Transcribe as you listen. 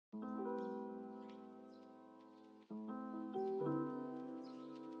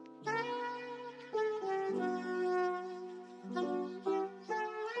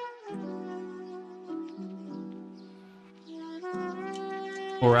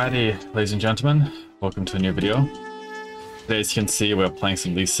Alrighty, ladies and gentlemen, welcome to a new video. Today, as you can see, we're playing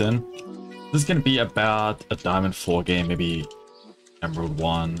some leesin. This is going to be about a diamond 4 game, maybe Emerald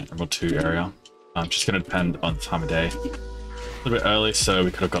 1, Emerald 2 area. Just going to depend on the time of day. A little bit early, so we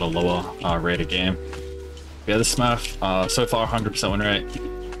could have got a lower rated game. Yeah, this Smurf, so far 100% win rate,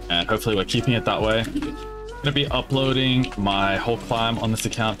 and hopefully we're keeping it that way. I'm going to be uploading my whole climb on this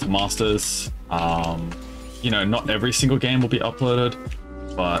account to Masters. You know, not every single game will be uploaded,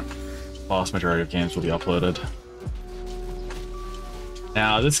 but vast majority of games will be uploaded.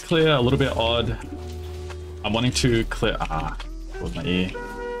 Now, this clear a little bit odd. I'm wanting to clear with my E.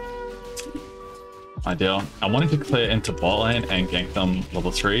 Ideal. I'm wanting to clear into bot lane and gank them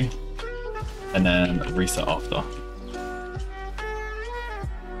level 3, and then reset after.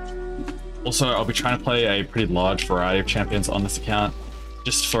 Also, I'll be trying to play a pretty large variety of champions on this account,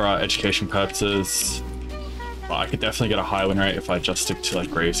 just for education purposes. But I could definitely get a high win rate if I just stick to like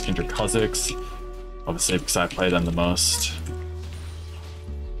Graves, Kindred, Kha'Zix, obviously because I play them the most.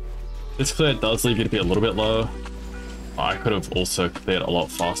 This clear does leave you to be a little bit low. I could have also cleared a lot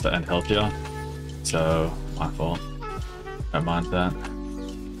faster and healthier, so my fault. Don't mind that.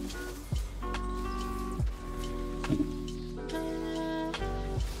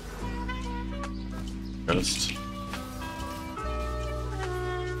 Ghost.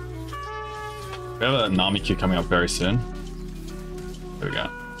 We have a Nami queue coming up very soon. There we go.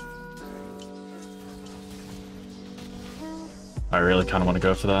 I really kind of want to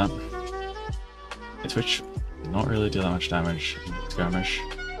go for that. Twitch not really do that much damage in skirmish.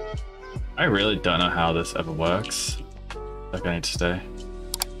 I really don't know how this ever works. Like, I need to stay.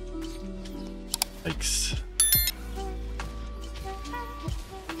 Yikes.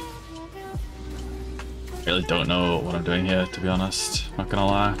 Really don't know what I'm doing here, to be honest. Not gonna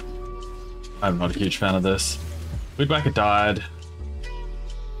lie. I'm not a huge fan of this. Weedbacker died.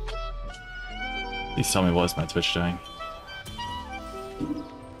 Please tell me what is my Twitch doing.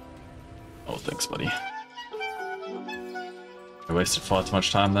 Oh, thanks, buddy. I wasted far too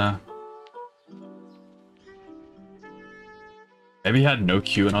much time there. Maybe he had no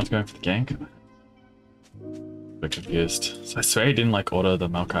Q and I was going for the gank. A bit confused. So I swear he didn't like order the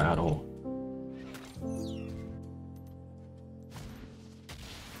Maokai at all.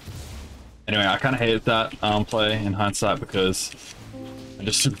 Anyway, I kind of hated that play in hindsight because I'm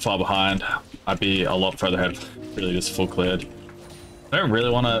just super far behind. I'd be a lot further ahead, really just full cleared. I don't really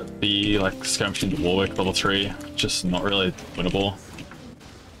want to be like skirmishing the Warwick level 3, just not really winnable.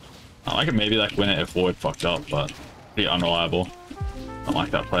 I could maybe like win it if Warwick fucked up, but pretty unreliable. Don't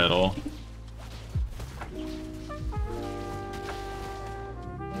like that play at all.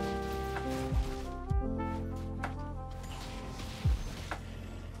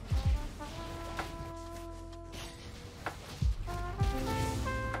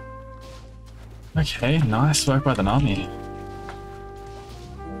 Okay, nice work by the Nami.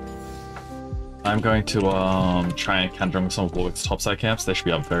 I'm going to try and counter with some of Warwick's topside camps. They should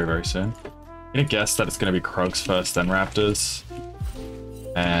be up very, very soon. I'm gonna guess that it's gonna be Krugs first, then Raptors.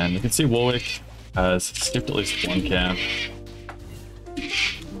 And you can see Warwick has skipped at least one camp. I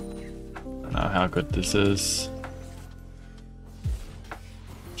don't know how good this is.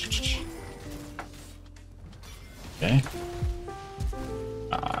 Okay.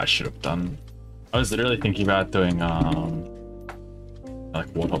 I should have done. I was literally thinking about doing like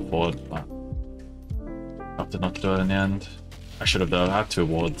Warthog forward, but I opted not to do it in the end. I should have though. I have 2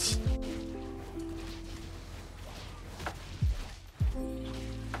 wards.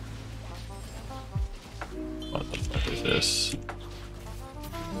 What the fuck is this?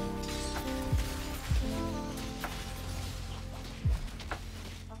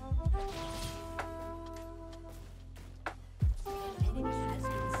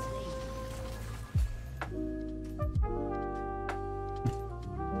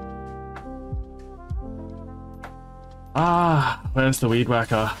 Where's the weed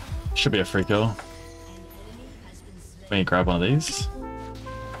whacker? Should be a free kill. Let me grab one of these.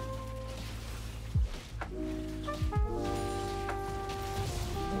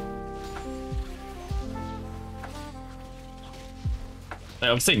 They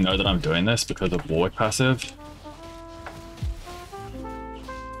obviously know that I'm doing this because of Warwick passive.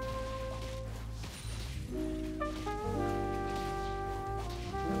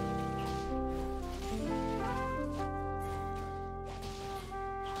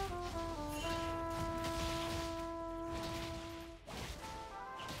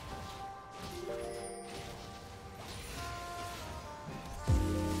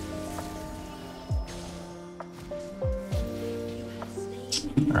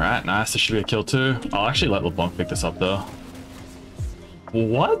 Alright, nice. This should be a kill too. I'll actually let LeBlanc pick this up though.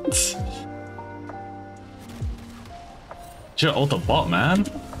 What? Should ult the bot, man.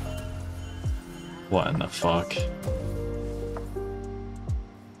 What in the fuck?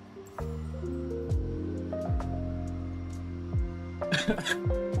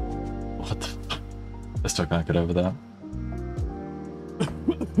 What the fuck? I still can't get over that.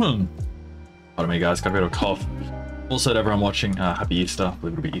 Pardon me, guys, got a bit of a cough. Also, to everyone watching, happy Easter. I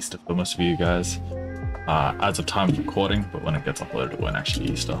believe it'll be Easter for most of you guys. As of time of recording, but when it gets uploaded, it won't actually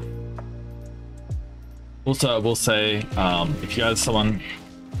be Easter. Also, I will say, if you guys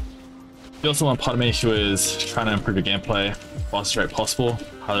feel someone part of me who is trying to improve your gameplay fastest rate possible,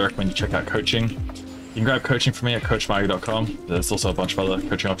 highly recommend you check out coaching. You can grab coaching from me at coachmyga.com. There's also a bunch of other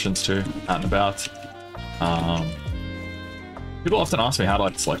coaching options too, out and about. People often ask me how do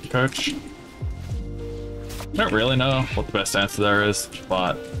I select a coach. I don't really know what the best answer there is,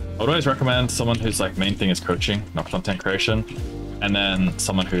 but I would always recommend someone whose like main thing is coaching, not content creation, and then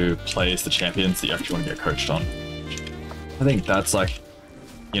someone who plays the champions that you actually want to get coached on. I think that's like,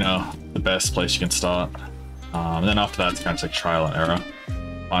 you know, the best place you can start. And then after that, it's kind of like trial and error.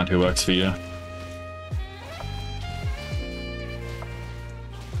 Find who works for you.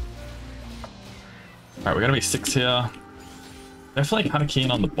 Alright, we're gonna be 6 here. Definitely kind of keen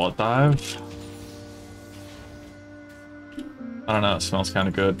on the bot dive. I don't know, it smells kind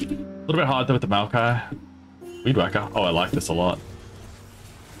of good. A little bit hard though with the Maokai. Weed Whacker. Oh, I like this a lot.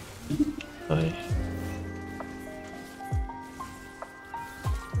 Really.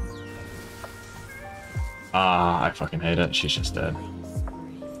 Ah, I fucking hate it. She's just dead.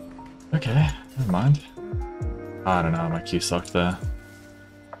 Okay, never mind. I don't know, my Q sucked there.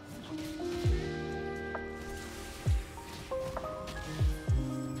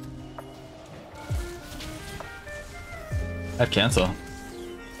 I had cancer.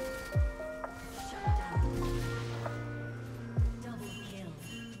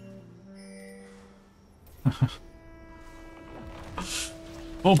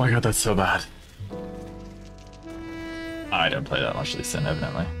 Oh my god, that's so bad. I don't play that much leesin,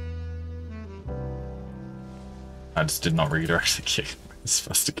 evidently. I just did not redirect the kick. It's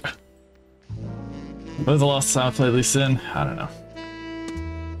supposed to go. When was the last time I played leesin? I don't know.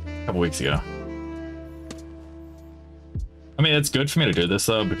 A couple weeks ago. I mean, it's good for me to do this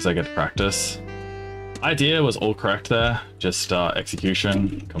though, because I get to practice. Idea was all correct there, just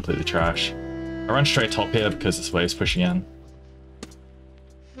execution, completely trash. I run straight top here because this wave's pushing in.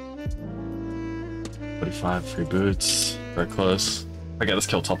 45 free boots, very close. If I get this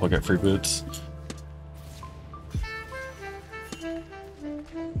kill top, I'll get free boots.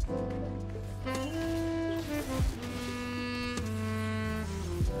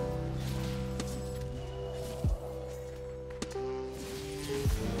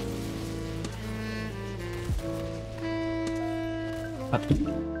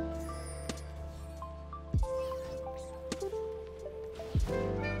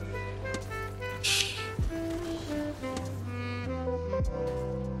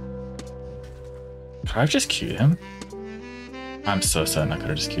 Could I have just queued him? I'm so certain I could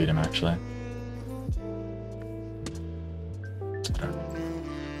have just queued him, actually.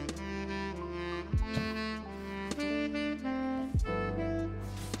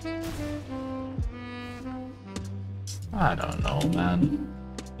 I don't know, man.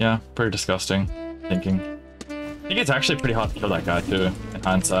 Yeah, pretty disgusting thinking. I think it's actually pretty hard to kill that guy too, in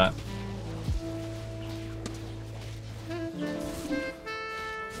hindsight.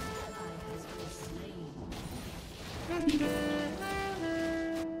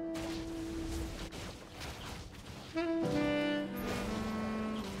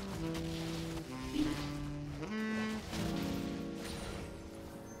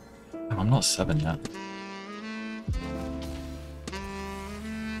 I'm not 7 yet.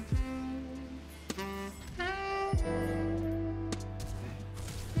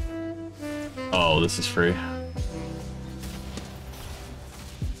 Oh, this is free.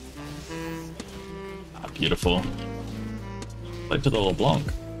 Ah, beautiful. Like to the little Blanc.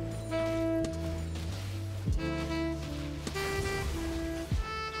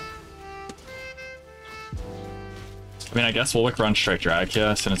 I mean, I guess Warwick runs straight drag here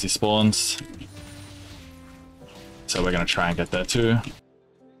as soon as he spawns. So we're gonna try and get there too.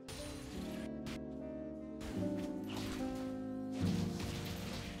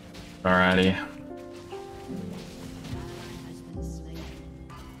 Alrighty.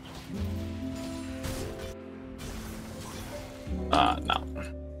 No.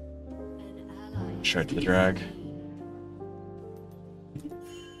 Straight to the drag.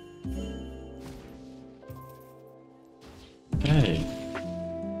 Okay.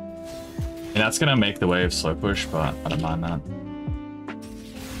 And that's gonna make the wave slow push, but I don't mind that.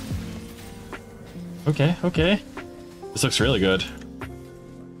 Okay, okay. This looks really good.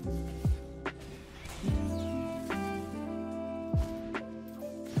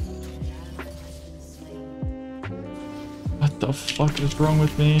 What the fuck is wrong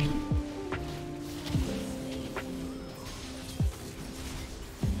with me?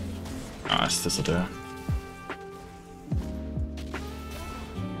 Nice, this'll do.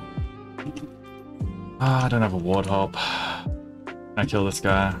 I don't have a ward hop. Can I kill this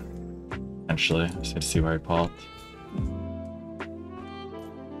guy? Potentially. Just need to see where he popped.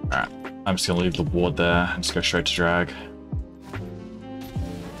 Alright, I'm just gonna leave the ward there and just go straight to drag.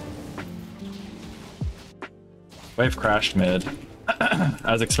 Wave crashed mid,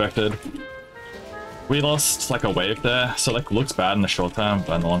 as expected. We lost like a wave there, so like looks bad in the short term,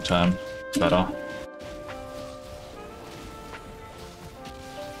 but in the long term, it's better.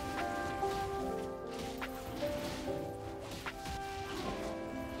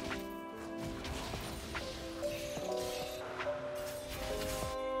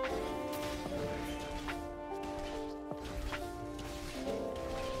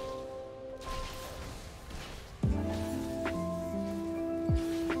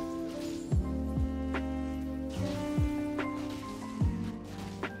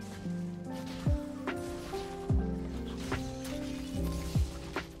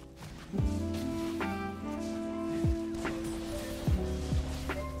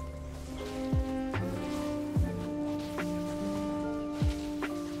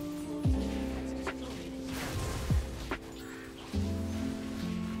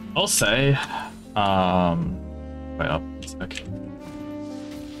 I'll say, wait up a sec.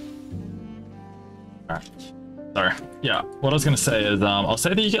 Alright, sorry. Yeah, what I was gonna say is, I'll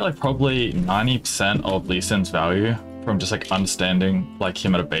say that you get like probably 90% of leesin's value from just like understanding like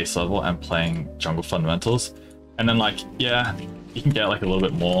him at a base level and playing jungle fundamentals. And then like, yeah, you can get like a little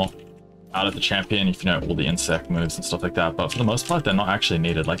bit more out of the champion if you know all the insect moves and stuff like that, but for the most part, they're not actually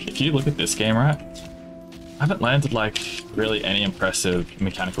needed. Like, if you look at this game, right? I haven't landed like really any impressive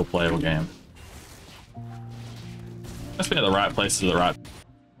mechanical playable game. Must be at the right place at the right.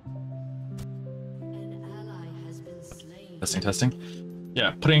 Testing.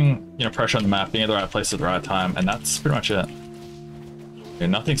 Yeah, putting pressure on the map, being at the right place at the right time, and that's pretty much it. Yeah,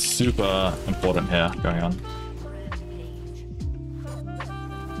 nothing super important here going on.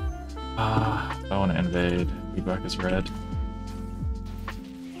 I don't want to invade. Feedback is red.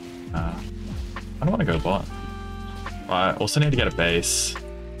 I don't want to go bot. I also need to get a base.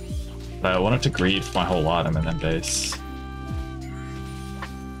 But I wanted to greed for my whole item and then base.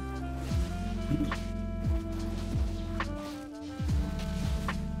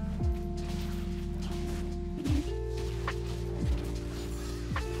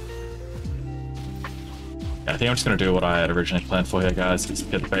 Yeah, I think I'm just going to do what I had originally planned for here, guys. Just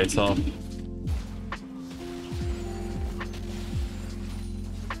get the base off.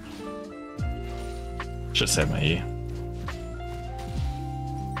 Should save my E.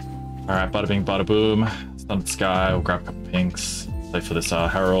 Alright, bada bing, bada boom. Stun the sky, we'll grab a couple pinks. Play for this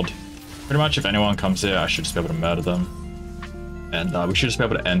Herald. Pretty much if anyone comes here, I should just be able to murder them. And we should just be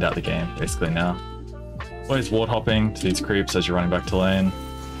able to end out the game, basically now. Always ward hopping to these creeps as you're running back to lane.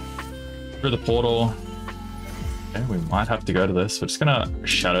 Through the portal. Okay, we might have to go to this. We're just gonna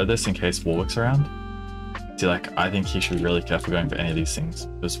shadow this in case Warwick's around. See, like, I think he should be really careful going for any of these things,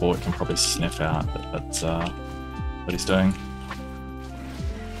 because Warwick can probably sniff out that that's what he's doing.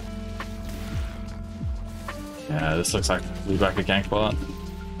 Yeah, this looks like we're back at gank bot.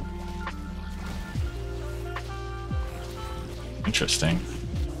 Interesting.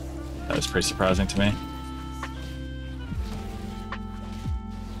 That was pretty surprising to me.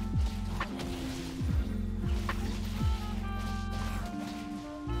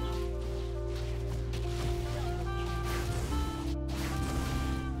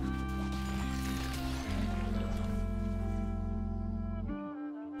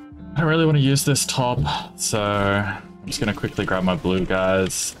 I don't really want to use this top, so I'm just going to quickly grab my blue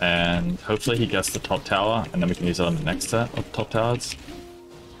guys, and hopefully he gets the top tower, and then we can use it on the next set of top towers.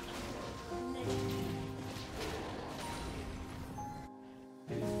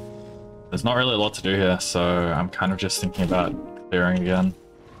 There's not really a lot to do here, so I'm kind of just thinking about clearing again.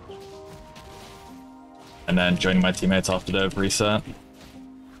 And then joining my teammates after they've reset.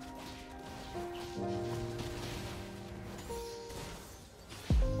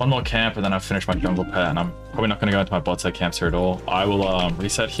 One more camp and then I've finished my jungle pet, and I'm probably not going to go into my bot side camps here at all. I will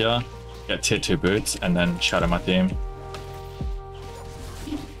reset here, get tier 2 boots, and then shadow my team.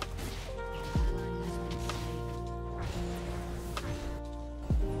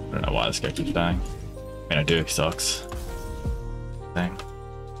 I don't know why this guy keeps dying. I mean, I do, he sucks. Dang.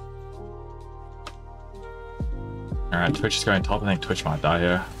 Alright, Twitch is going top. I think Twitch might die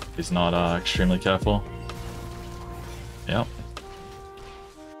here. He's not extremely careful. Yep.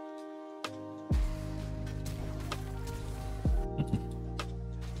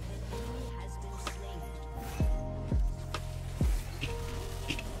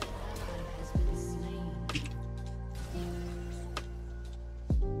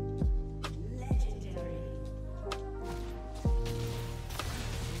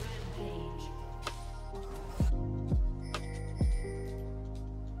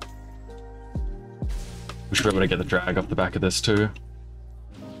 We should be able to get the drag off the back of this too.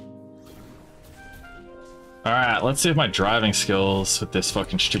 Alright, let's see if my driving skills with this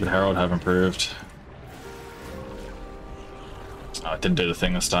fucking stupid Herald have improved. Oh, it didn't do the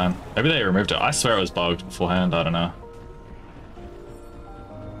thing this time. Maybe they removed it. I swear it was bugged beforehand, I don't know.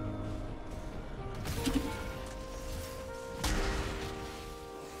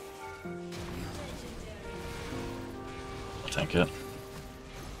 I'll take it.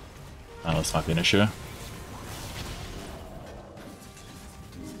 Oh, this might be an issue.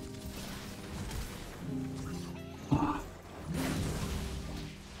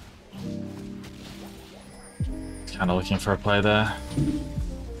 Kind of looking for a play there.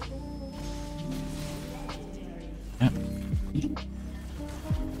 Yep.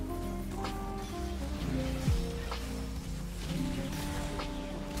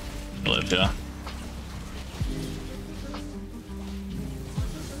 Live here.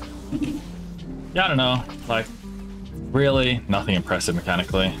 Yeah, I don't know. Like, really, nothing impressive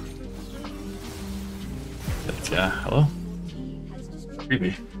mechanically. Yeah, hello?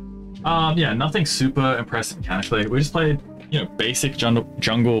 Creepy. Yeah, nothing super impressive mechanically. We just played, you know, basic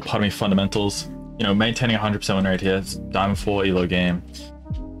jungle fundamentals. You know, maintaining 100% win rate here. Diamond 4 elo game.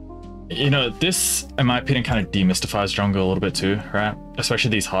 You know, this, in my opinion, kind of demystifies jungle a little bit too, right?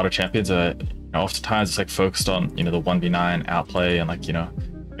 Especially these harder champions are, you know, oftentimes it's like focused on, you know, the 1v9 outplay and like, you know,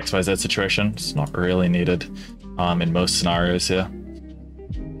 XYZ situation. It's not really needed in most scenarios here.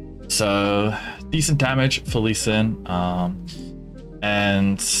 So, decent damage for leesin.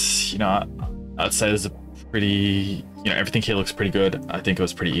 And, you know, I'd say there's a pretty, you know, everything here looks pretty good. I think it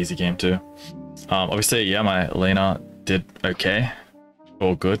was a pretty easy game too. Obviously, yeah, my laner did okay.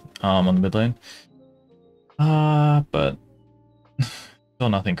 All good on the mid lane. But still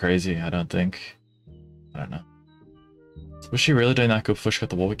nothing crazy, I don't think. I don't know. Was she really doing that good before she got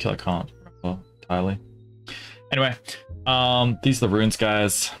the Warwick kill? I can't remember entirely. Anyway, these are the runes,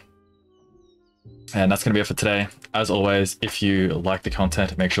 guys. And that's going to be it for today. As always, if you like the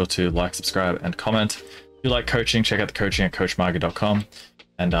content, make sure to like, subscribe, and comment. If you like coaching, check out the coaching at coachmyga.com.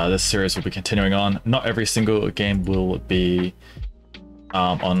 And this series will be continuing on. Not every single game will be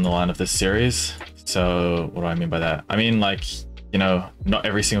on the line of this series. So what do I mean by that? I mean, like, you know, not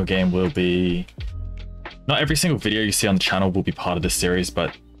every single game will be... Not every single video you see on the channel will be part of this series,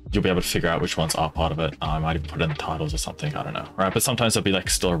 but you'll be able to figure out which ones are part of it. I might even put it in the titles or something, I don't know. Right, but sometimes there'll be like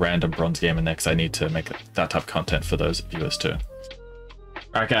still a random bronze game in there because I need to make that type of content for those viewers too.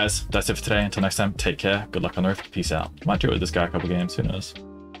 Alright guys, that's it for today. Until next time, take care, good luck on the rift, peace out. Might do it with this guy a couple games, who knows.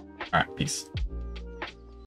 Alright, peace.